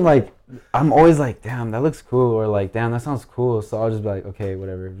there's some, like, I'm always like, damn, that looks cool, or like, damn, that sounds cool. So I'll just be like, okay,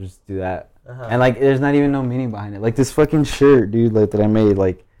 whatever, just do that. Uh-huh. And, like, there's not even no meaning behind it. Like, this fucking shirt, dude, like, that I made,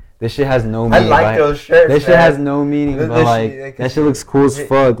 like, this shit has no I meaning. like those shirts. This shit man. has no meaning, This but, shit- like, like, that shit looks cool as it-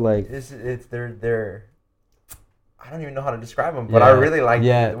 fuck. Like, It's they're. I don't even know how to describe them, but Yeah. I really like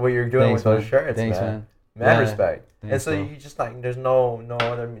Yeah. what you're doing Thanks, with those man. shirts, Thanks, man. man. Mad Yeah. respect. And Thanks, so bro. you just like, there's no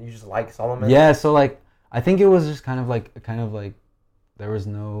other. You just like Solomon. Yeah, so, like, I think it was just kind of like there was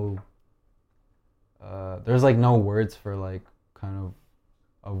no there's, like, no words for, like, kind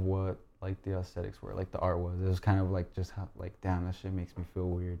of what, like, the aesthetics were, like, the art was. It was kind of like just how, like, damn, that shit makes me feel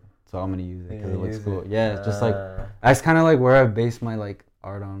weird, so I'm gonna use it because it looks Use cool. it. Yeah, it's just like that's kind of like where I base my, like,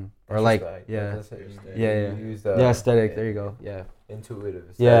 art on, or That's like, respect. yeah, That's it. yeah. You use yeah, aesthetic. There you go. Yeah, Intuitive.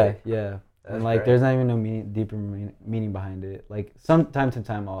 yeah, Aesthetic. yeah. That's And, like, great. there's not even no deeper meaning behind it. Like, some time to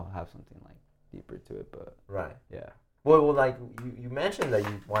time I'll have something, like, deeper to it, but Right. yeah. Well, like you mentioned that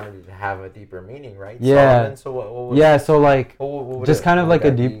you wanted it to have a deeper meaning, right? Yeah. Solomon, so what was Yeah, so, like, what would just it- kind of what like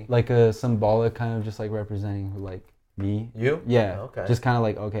would a that deep, be? like a symbolic kind of just, like, representing who, like, me. You? Yeah. Okay. Just kind of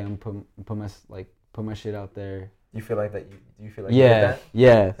like, okay, I'm put my shit out there. You feel like that? You feel like you did Yeah, that?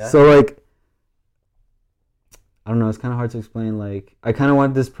 yeah. Yeah? So, like, I don't know. It's kind of hard to explain. Like, I kind of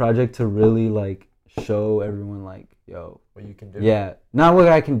want this project to really, like, show everyone, like, yo, What you can do. yeah, not what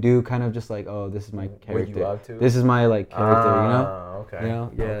I can do, kind of just like, oh, this is my What character. you up to. This is my like character, you know? Okay. You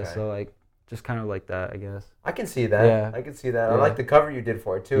know? Yeah. Okay. So like, just kind of like that, I guess. I can see that. Yeah. I can see that. I Yeah. like the cover you did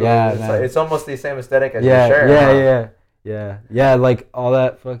for it too. Yeah, it's, man. like, it's almost the same aesthetic as Yeah, your shirt. yeah, huh? yeah. Like all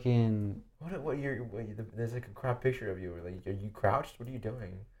that fucking. There's like a crop picture of you. Like, are you crouched? What are you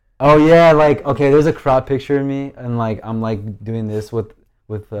doing? Oh yeah, like okay. There's a crop picture of me, and like I'm like doing this with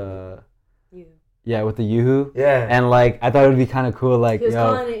You. yeah, with the Yoo-hoo. Yeah. And like I thought it would be kind of cool, like He was yo,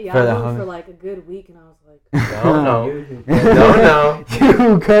 calling it for the Yahoo homie. for like a good week, and I was like, No.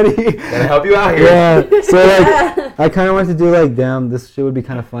 You, Cuddy. Gotta help you out here. Yeah. So like, Yeah. I kind of wanted to do like, damn, this shit would be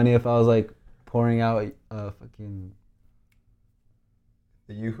kind of funny if I was like pouring out fucking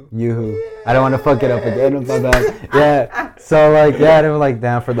The Yoo-hoo. Yoo-hoo. I don't want to fuck it up again. My bad. Yeah. So like, yeah, they were like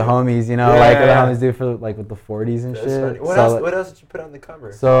down for the homies, you know, like what the Yeah. homies do for like with the 40s and That's shit. funny. What So, else? like- What else did you put on the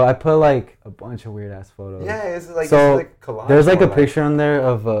cover? So I put like a bunch of weird ass photos. Yeah, it's like So, it's like collage. There's like a more picture on there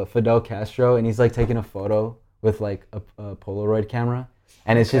of Fidel Castro, and he's like taking a photo with like a Polaroid camera,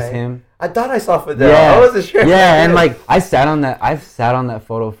 and it's just Okay. him. I thought I saw Fidel. Yeah. I wasn't sure. Yeah, and like I've sat on that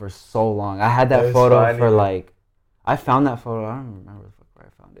photo for so long. I had that That's photo funny. for like, I found that photo. I don't remember the fuck where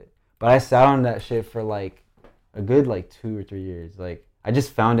I found it, but I sat on that shit for like a good like 2 or 3 years. Like I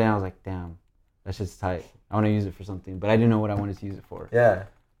just found it, and I was like, damn, that shit's tight. I want to use it for something, but I didn't know what I wanted to use it for. Yeah.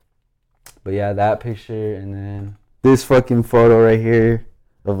 But yeah, that picture, and then this fucking photo right here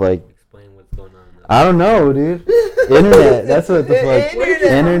of like, Explain what's going on. I don't know, dude. Internet. That's what the fuck. Where did you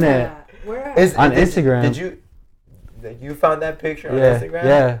find Internet. that? Where at? On Instagram. Did you found that picture on Yeah, Instagram?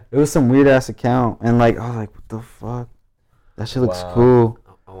 yeah. It was some weird ass account, and like I was like, what the fuck? That shit looks Wow. cool.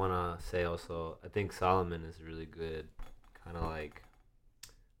 I want to say also, I think Solomon is really good, kind of like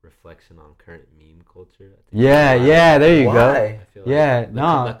reflection on current meme culture. I think Yeah, collage- yeah. There you go. Why? I feel Yeah, like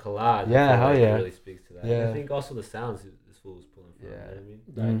no. the collage. Yeah, I feel hell like yeah. It really speaks to that. Yeah. And I think also the sounds this fool was pulling from. Yeah. You know what I mean?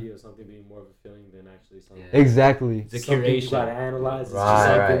 The Mhm. idea of something being more of a feeling than actually something. Yeah. Exactly. It's a Something you curation. gotta analyze. It's Right, just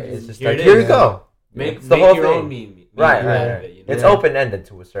like right. thinking- It's just Here like it here is. you go. Make It's the make whole your own thing. meme. Right, out right, of right. it, you know? It's Yeah. open ended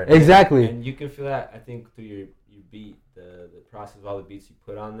to a certain. Exactly. And you can feel that, I think, through your beat, the process of all the beats you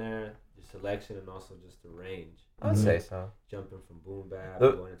put on there, your selection, and also just the range. I would say so. Jumping from boom bap,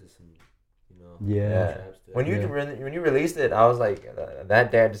 Look- going into some, you know, Yeah. trap stuff. When you Yeah. when you released it, I was like,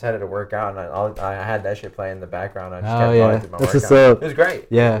 that day I decided to work out, and I had that shit playing in the background. I just Oh, kept yeah. going through my That's workout. what's up. It was great.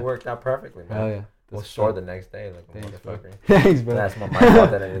 Yeah. It worked out perfectly, man. Hell yeah. I was That's sore real. the next day, like a Thanks, bro. motherfucker. Thanks, bro. That's more my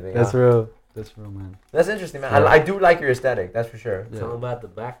fault than anything That's else. real. That's real, man. That's interesting, man. Yeah. I do like your aesthetic. That's for sure. Yeah. Tell them about the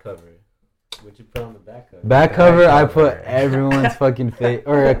back cover. What you put on the back cover? Back cover, I cover. put everyone's fucking face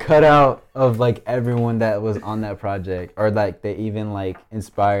or a cutout of like everyone that was on that project, or like they even like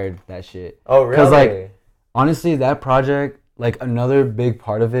inspired that shit. Oh, really? 'Cause, like, honestly, that project, like another big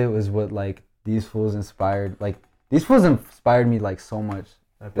part of it was what like these fools inspired. Like these fools inspired me like so much.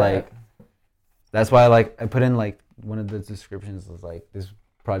 I bet. Like that's why like I put in like one of the descriptions was like this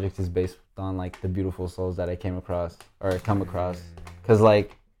project is based on like the beautiful souls that I came across or come across. Cause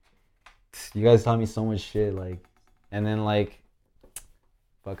like you guys taught me so much shit, like, and then like,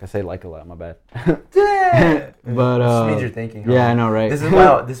 fuck, I say like a lot. My bad. Yeah. But This means you're thinking. yeah, huh? I know, right? This is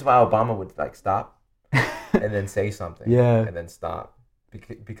why Obama would like stop and then say something. Yeah. And then stop.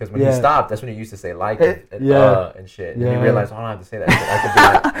 Because when he Yeah. stopped, that's when he used to say like and Yeah. and shit. And Yeah. he realized, oh, I don't have to say that. Shit. I could be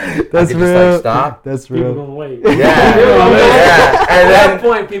like, That's I could real. just like stop. That's People real. gonna wait. Yeah. yeah. At And that then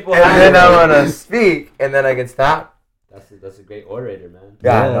point, people and have then it. I'm gonna speak and then I can stop. That's a great orator, man.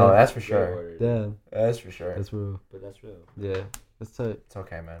 Yeah, Yeah. no, that's for Great sure. orator. Damn, That's for sure. that's real. But that's real. Yeah, that's tight. It's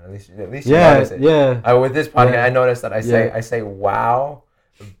okay, man. At least you Yeah, notice it. yeah. With this podcast, Yeah. I noticed that I Yeah. say wow,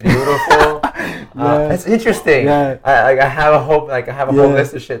 beautiful. Yeah. That's interesting. Yeah. I have a whole whole Yeah.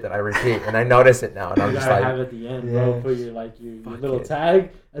 list of shit that I repeat, and I notice it now, and I'm You just gotta like, have at the end, Yeah. bro. Put your your Fuck little it. tag.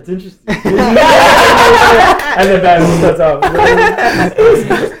 That's interesting. And then that shuts up.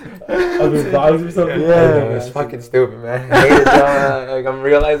 Other vlogs or something. Yeah. it's fucking stupid, man. I hate it, though. Like I'm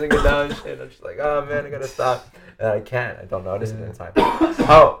realizing it now and shit. I'm just like, oh man, I gotta stop, and I can't. I don't notice it in time.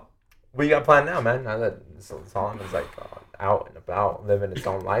 Oh, what you got planned now, man? Now that Solomon's like out and about, living its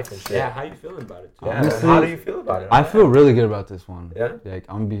own life and shit. Yeah, how you feeling about it? Too? Yeah, Honestly, how do you feel about it? I feel really good about this one. Yeah? Like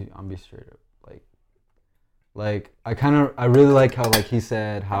I'm be straight up. Like I really like how like he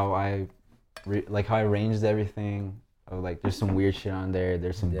said how I how I arranged everything. Like there's some weird shit on there.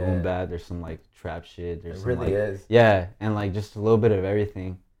 There's some Yeah. boom bap. There's some like trap shit. It There's some, really like, is. yeah, and like just a little bit of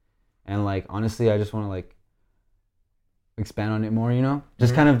everything. And like honestly, I just want to like expand on it more. You know,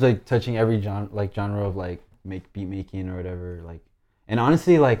 just Mhm. kind of like touching every genre of like beat making or whatever. Like, and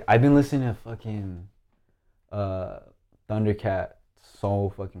honestly, like I've been listening to fucking Thundercat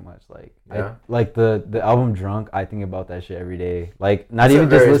so fucking much. Like, Yeah. like the album Drunk, I think about that shit every day. Like, not It's a even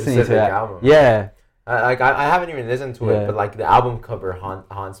just very listening to specific that. album. Yeah, I haven't even listened to Yeah. it, but like the album cover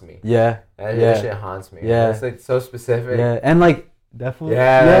haunts me. yeah, That Yeah. shit haunts me. Yeah. It's like so specific. yeah, and like definitely.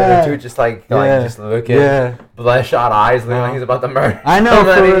 Yeah, the dude just like just looking, Yeah, bloodshot eyes, looking like Uh-huh. he's about to murder. I know,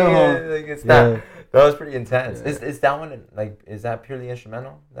 for somebody. real. Like it's Yeah. that was pretty intense. Yeah. Is that one like is that purely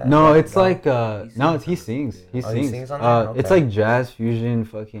instrumental? No, it's no? like He no, sings he on it. sings. Yeah. He Oh, he sings. sings on there? It's Okay. like jazz fusion,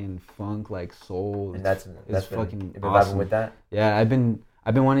 fucking funk, like soul. And that's it's been, fucking you've been awesome. vibing with that. Yeah, I've been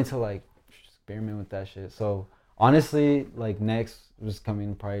wanting to like experiment with that shit. So honestly, like next was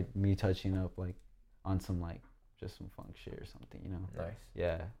coming probably me touching up like on some like just some funk shit or something, you know? Nice.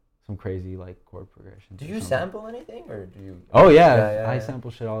 Yeah, some crazy like chord progression. Do you sample anything or do you? Oh yeah, Yeah, I yeah. sample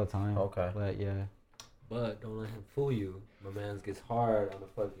shit all the time. Okay. But yeah, But don't let him fool you. My man gets hard on the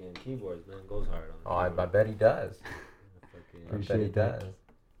fucking keyboards. Man goes hard on. The Oh, I keyboards. bet he does. Fucking- I bet he Appreciate that. does.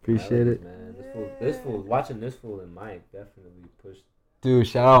 appreciate it, man. This fool, watching this fool and Mike definitely pushed dude.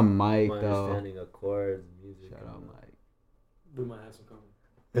 Shout out Mike my though. understanding of chords and music. Shout out and, Mike. We might have some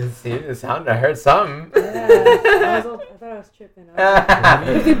coming. See, it sounded. I heard something. Yeah, I thought I was tripping.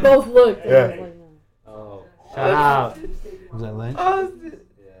 Because we both looked. And I was Yeah. like, no. Oh, shout out. Was that Lynch? Oh,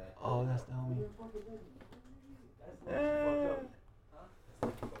 Yeah. Oh, that's the homie.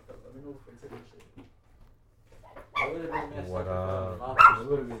 What up?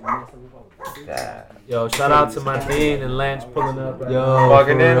 Yeah. Yo, shout out to Martin and Lance pulling up. Right Yo. now.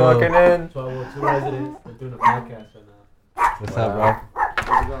 Walking for in, real. walking in. 1202 residents. They're doing a podcast right now. What's Wow. up, bro?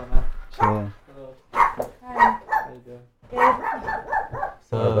 How's it going, man? Chilling. Hi. How you doing? Yeah.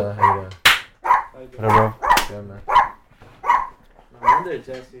 What's How you up? doing? How you doing? What up, bro? Good, man. No wonder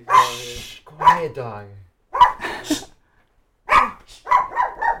Jesse's out here. Shh, quiet, dog.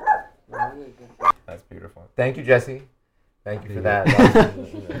 No wonder Jesse's- That's beautiful. Thank you, Jesse. Thank you for that.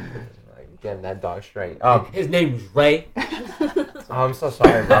 Like, getting that dog straight. His name's Ray. I'm so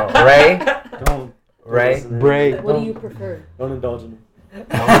sorry, bro. Ray? Don't. Ray? listen to him. Break. What do you prefer? Don't indulge in him.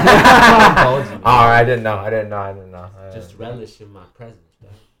 Oh, I didn't know. Just relish in my presence, bro.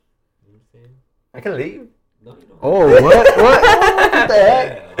 You know what I'm saying? I can leave. No, you don't. Oh, what? What the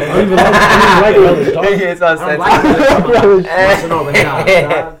heck? I don't even like relish, dog. It's on I don't like Relish. this. Listen over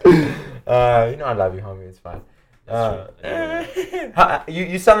here. You know I love you, homie. It's fine.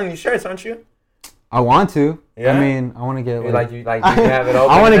 You selling these shirts, aren't you? I want to. Yeah? I mean, I want to get You like. you have it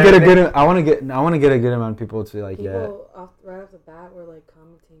open. I want to and get a everything? good. I want to get a good amount of people to like. People right off the bat were like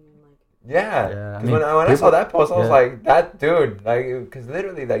commenting and like, Yeah. Yeah, I 'Cause mean, when I people- saw that post, I was yeah. like, that dude, like, because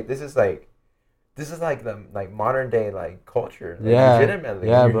literally, like, this is like the like modern day like culture. Like, Yeah. legitimately,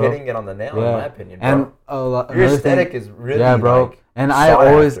 Yeah, you're bro. hitting it on the nail, in Yeah. my opinion, bro. And a lot. Your another aesthetic thing, is really yeah, bro. like And I sought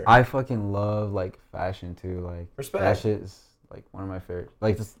always, after. I fucking love like fashion too. Like Respect. that shit is like one of my favorite.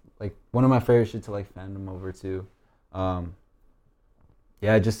 Like just like one of my favorite shit to like fandom over to.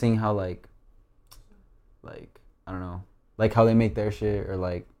 Yeah, just seeing how like I don't know, like how they make their shit or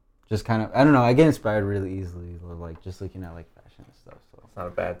like just kind of I don't know. I get inspired really easily. Like just looking at like fashion and stuff. So It's not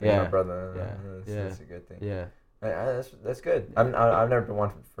a bad thing, Yeah. my brother. Yeah. It's, Yeah. it's a good thing. yeah. That's good. I've never been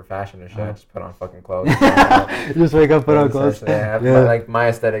one for fashion and shit. I Uh-huh. just put on fucking clothes. Just wake up, put on clothes. Yeah. Yeah. Like my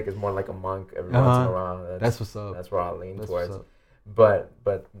aesthetic is more like a monk every once in a while. That's what's up. That's where I lean That's towards. what's up. But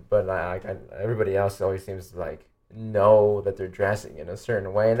everybody else always seems to like know that they're dressing in a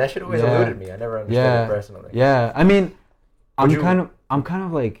certain way, and that shit always Yeah. eluded me. I never understood Yeah. it personally. Yeah, I mean, Would you- I'm kind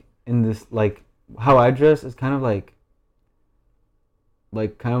of like in this like how I dress is kind of like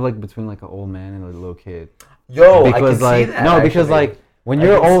between like an old man and a little kid. Yo, I can Because like see that. no, because actually. like when I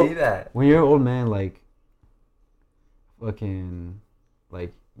you're can old, see that. when you're an old man, like fucking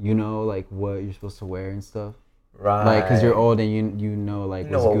like you know like what you're supposed to wear and stuff. Right. Like because you're old and you know like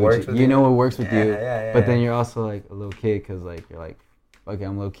You know what's what Gucci. works with you you. know what works with Yeah, you. yeah, But then yeah. you're also like a little kid because like you're like okay,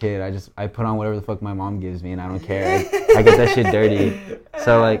 I'm a little kid. I put on whatever the fuck my mom gives me and I don't care. I get that shit dirty.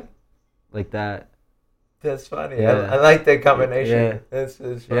 So like that. That's funny. Yeah. I like that combination. Yeah. It's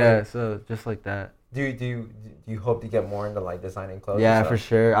funny. Yeah. So just like that. Do you hope to get more into like designing clothes? and Yeah, stuff? for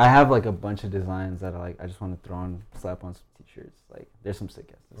sure. I have like a bunch of designs that I just want to throw on, slap on some t-shirts. Like there's some sick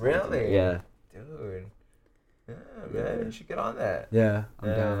ass designs. Really? Yeah. Dude. Yeah, man, you should get on that. Yeah. I'm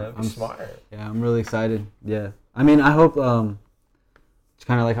Yeah, down. that'd be I'm smart. Yeah, I'm really excited. Yeah. I mean, I hope it's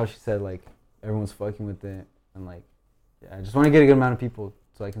kind of like how she said like everyone's fucking with it and like yeah, I just want to get a good amount of people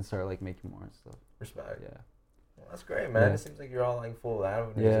so I can start like making more and stuff. Respect. Yeah. Well, that's great, man. Yeah. It seems like you're all like full of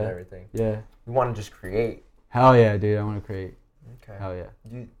avenues Yeah. and everything. Yeah. You want to just create. Hell yeah, dude. I want to create. Okay. Hell yeah.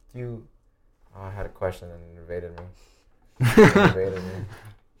 Do you? Oh, I had a question and it evaded me. It evaded me.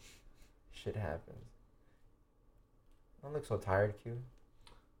 Shit happens. Don't look so tired, Q.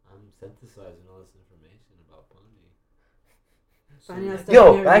 I'm synthesizing all this information about Pondy. Finding out stuff you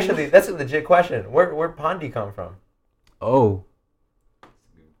Yo, never actually, knew. that's a legit question. Where Pondy come from? Oh, That's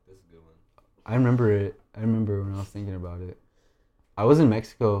a good one. I remember it. I remember when I was thinking about it. I was in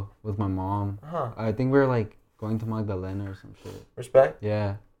Mexico with my mom. Huh. I think we were like going to Magdalena or some shit. Respect.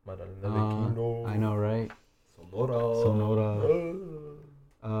 Yeah. Madalena I know, right? Sonora. Sonora.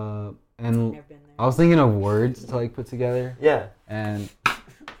 Kino. And Never been there. I was thinking of words to like put together, Yeah. and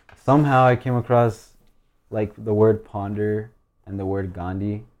somehow I came across like the word ponder and the word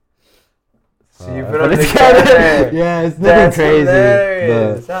Gandhi. So you I put them it together. Yeah, it's nothing That's crazy.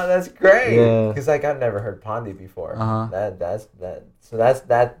 hilarious. Oh, that's great. Yeah. Because like I've never heard Pondy before. Uh-huh.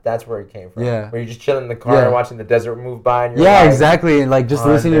 That's where it came from. Yeah. Where you just chilling in the car Yeah. watching the desert move by and you're Yeah, like, exactly. And like just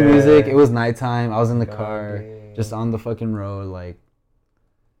listening to Ponder. music. It was nighttime. I was in the car, Gandhi. just on the fucking road, like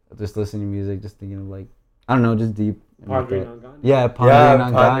just listening to music, just thinking of like I don't know, just deep. in my Pondering thought. on Gandhi. Yeah, Yeah, pondering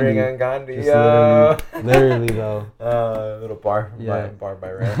on pondering Gandhi. on Gandhi. Just Yeah. literally though. Little bar, Yeah. bar by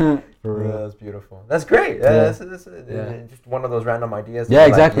Ray. For Yeah, real. that's beautiful. That's great. Yeah. That's Yeah. just one of those random ideas. Yeah, that you're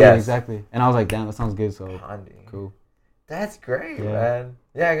exactly, like, yes, exactly. And I was like, damn, that sounds good. So Pondy. cool. That's great, Yeah. man.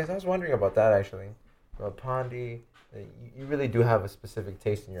 Yeah, I guess I was wondering about that actually. About Pondy, you really do have a specific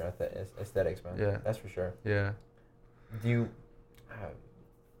taste in your aesthetics, man. Yeah. That's for sure. Yeah. Do you?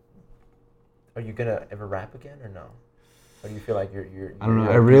 Are you gonna ever rap again or no? Or do you feel like you're I don't know.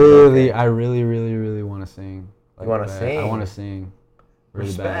 you're I okay? really want to sing. You wanna bad. sing? I want to sing. Really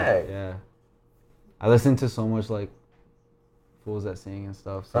Respect. bad. Yeah. I listen to so much like fools that sing and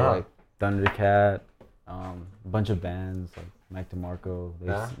stuff. So Uh-huh. like Thundercat, a bunch of bands like Mac DeMarco.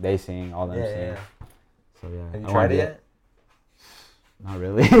 They sing. All them Yeah, sing. yeah. So yeah. Have you I tried wanna it do yet? Not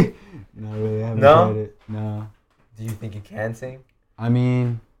really. Not really. I haven't No? tried it. No. Do you think you can sing? I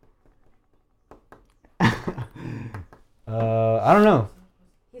mean, I don't know.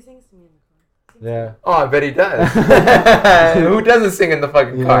 He sings to me in the car. Yeah. Oh, I bet he does. Who doesn't sing in the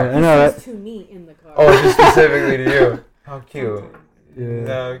fucking Yeah, car? I know. He sings to me in the car. Oh, just specifically to you. How cute. Sometimes. Yeah.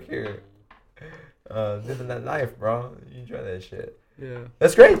 How cute. Living that life, bro. You enjoy that shit. Yeah.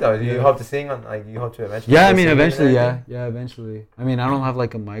 That's great though. You Yeah. hope to sing on, like, you hope to eventually. Yeah, I go mean, singing and eventually, yeah. everything? Yeah, eventually. I mean, I don't have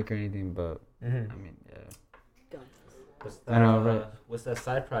like a mic or anything, but I Mhm. mean, yeah. Guns. What's I know, right. What's that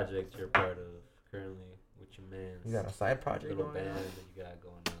side project you're part of currently with your man? You got a side project little going band on? that you got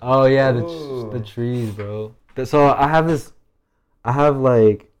going on. Oh yeah, Ooh. the trees, bro. So I have this. I have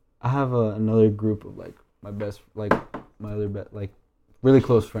another group of like my other like really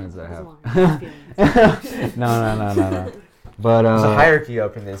close friends that I have. No. But There's a hierarchy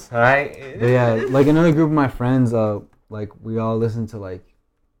up in this, alright? but yeah, like another group of my friends, like we all listen to like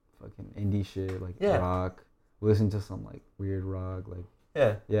fucking indie shit, like Yeah. rock. We listen to some like weird rock, like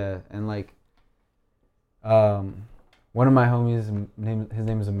Yeah. yeah, and like one of my homies, his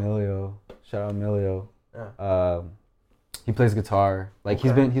name is Emilio. Shout out Emilio. Yeah. He plays guitar. Like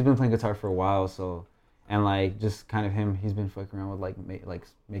Okay. he's been playing guitar for a while, so and like just kind of him. He's been fucking around with like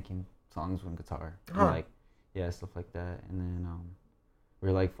making songs with guitar and Huh. like yeah, stuff like that. And then we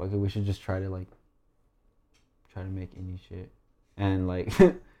were like, fuck it, we should just try to make indie shit. And like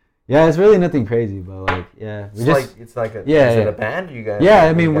yeah, it's really nothing crazy, but like yeah, we It's like a yeah, is it yeah. a band? You guys? yeah. I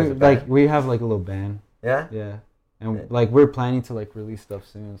you mean, guys we a band? we have like a little band. Yeah. Yeah, and Yeah. like we're planning to like release stuff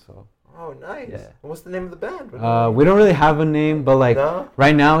soon. So Oh, nice. Yeah. What's the name of the band? we don't really have a name, but like No?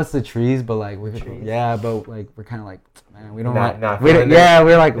 right now it's the trees. But like we could, Trees? yeah, but like we're kind of like man, we don't Not- want not we don't, feeling it? yeah,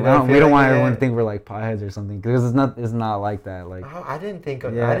 we're like You're we not don't, feeling want it? everyone to think we're like potheads or something because it's not like that. Like Oh, I didn't think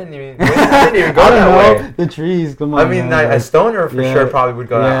of. Yeah. I didn't even go I don't that know way. the trees. Come on, I mean, man, a like, stoner for yeah, sure probably would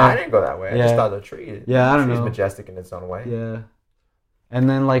go. yeah, I didn't go that way. I just yeah. thought the tree. Yeah, I don't tree's know. majestic in its own way. yeah, and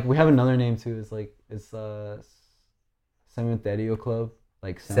then like we have another name too. It's Cementerio Club,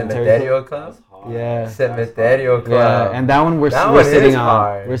 like cemetery club. Cementerio Club. That's hard. Yeah. That's Cementerio hard. Club. Yeah, and that one That we're one sitting is on.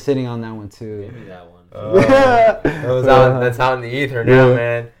 hard. We're sitting on that one too. Give me that one. That's out in the ether now, Yeah.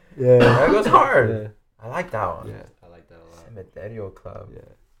 man. Yeah. That goes hard. Yeah. I like that one. Yeah. I like that a lot. Cementerio Club. Yeah.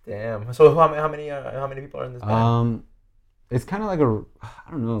 Damn. So how many people are in this band? It's kind of like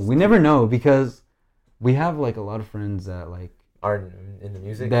I don't know. We never know because we have like a lot of friends that like Are in the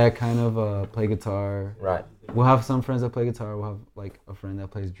music? that kind of play guitar. Right. We'll have some friends that play guitar. We'll have like a friend that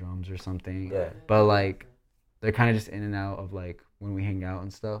plays drums or something. Yeah. But like they're kind of just in and out of like when we hang out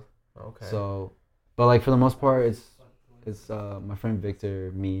and stuff. Okay. So, but like for the most part, it's my friend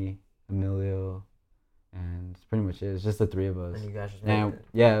Victor, me, Emilio, and it's pretty much it. It's just the three of us. And you guys just Now, make it.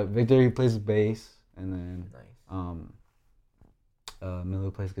 yeah, Victor he plays bass, and then Nice. Emilio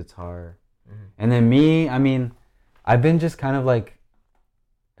plays guitar, Mhm. and then me. I mean, I've been just kind of like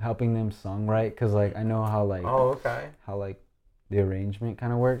helping them songwrite, cause like I know how like Oh, okay. how like the arrangement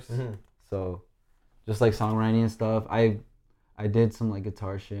kind of works. Mhm. So just like songwriting and stuff, I did some like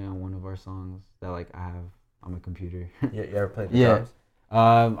guitar shit on one of our songs that like I have on my computer. You ever played the Yeah. drums?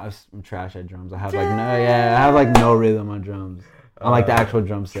 I'm trash at drums. I have like no rhythm on drums. On like the actual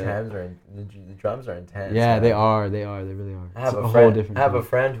drum set. The drums are intense. Yeah, man. they are. They really are. I have It's a whole friend. different I have a thing.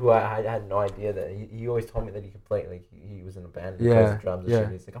 friend who I had no idea that he always told me that he could play. Like he was in a band. And he Yeah, plays the drums and yeah.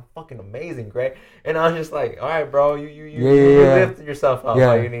 shit. He's like, I'm fucking amazing, Greg. And I was just like, all right, bro, you Yeah. lift yourself up Yeah.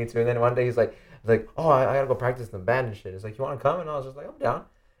 how you need to. And then one day he's like, oh, I gotta go practice in the band and shit. He's like, you want to come? And I was just like, I'm down.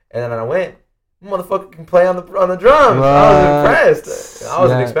 And then I went. Motherfucker can play on the drums. What? I was impressed. I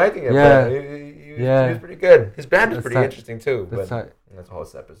wasn't Yeah. expecting it. Yeah. But he Yeah. was pretty good. His band is That's pretty tight. interesting too. That's But tight. that's a whole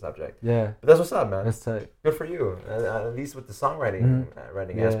separate subject. Yeah, But that's what's up, man. that's tight. Good for you. At least with the songwriting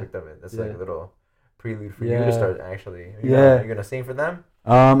writing Yeah. aspect of it. That's like Yeah. a little prelude for you Yeah. to start actually. Yeah. You're gonna sing for them?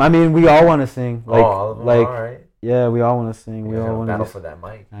 I mean, we all want to sing. Like, all of them? like, All right. yeah, we all want to sing. We You're all gonna want battle to. for that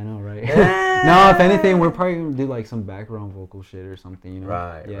mic. I know, right? Yeah. No, if anything, we're probably gonna do like some background vocal shit or something. You know?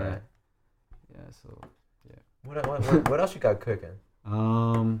 Right, Yeah. right. Yeah. So. What else you got cooking?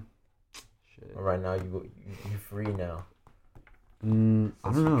 Shit. Right now you free now. I Since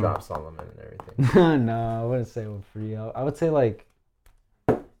don't you know. dropped Solomon and everything. No, I wouldn't say I'm free. I would say like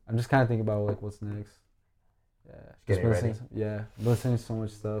I'm just kind of thinking about like what's next. Yeah, Getting been ready. listening- Yeah, listening to so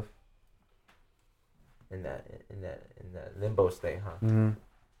much stuff. In that limbo state, huh? Mm-hmm.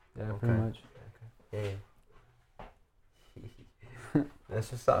 Yeah, pretty Okay. much. Yeah. That's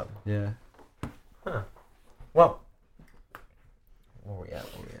what's up. Yeah. Well, where we at?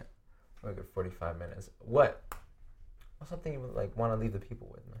 We're good. 45 minutes. What's something you would like want to leave the people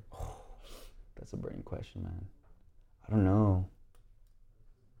with, man? That's a burning question, man. I don't know.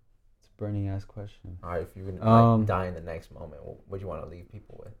 It's a burning ass question. All right, if you would die in the next moment, what would you want to leave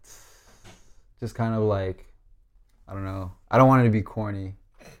people with? Just kind of like, I don't know. I don't want it to be corny.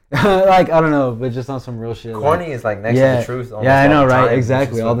 Like, I don't know, but just on some real shit. Corny like, is like next yeah, to the truth. Almost yeah, I all know, the right? time,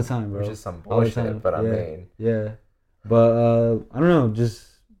 Exactly, which is all the some- time, bro. Which is some All the bullshit, time, but I yeah. mean, Yeah, but I don't know. Just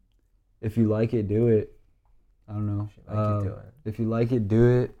if you like it, do it. I don't know. If you like it,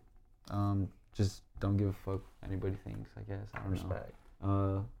 do it. Just don't give a fuck what anybody thinks. I guess I don't Respect.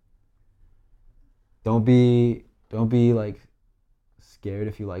 know. Don't be like scared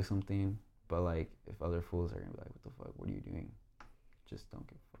if you like something, but like if other fools are gonna be like, what the fuck? What are you doing? Just don't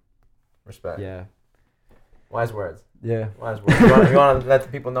give a fuck. Respect. Yeah. Wise words. Yeah. Wise words. You want to let the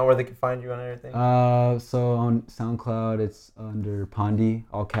people know where they can find you and everything? So on SoundCloud, it's under Pondi,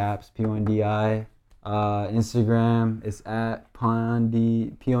 all caps, Pondi. Instagram, it's at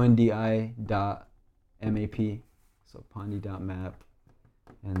Pondi, Pondi.map, so Pondi.map.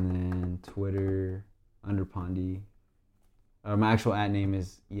 And then Twitter, under Pondi. My actual @ name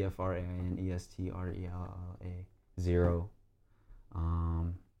is EFRAINESTRELLA0.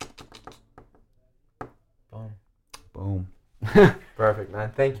 Boom. Perfect,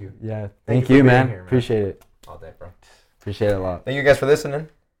 man. Thank you. Yeah, Thank thank you for you, being man. here, man. Appreciate it. All day, bro. Appreciate it a lot. Thank you guys for listening,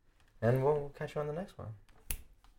 and we'll catch you on the next one.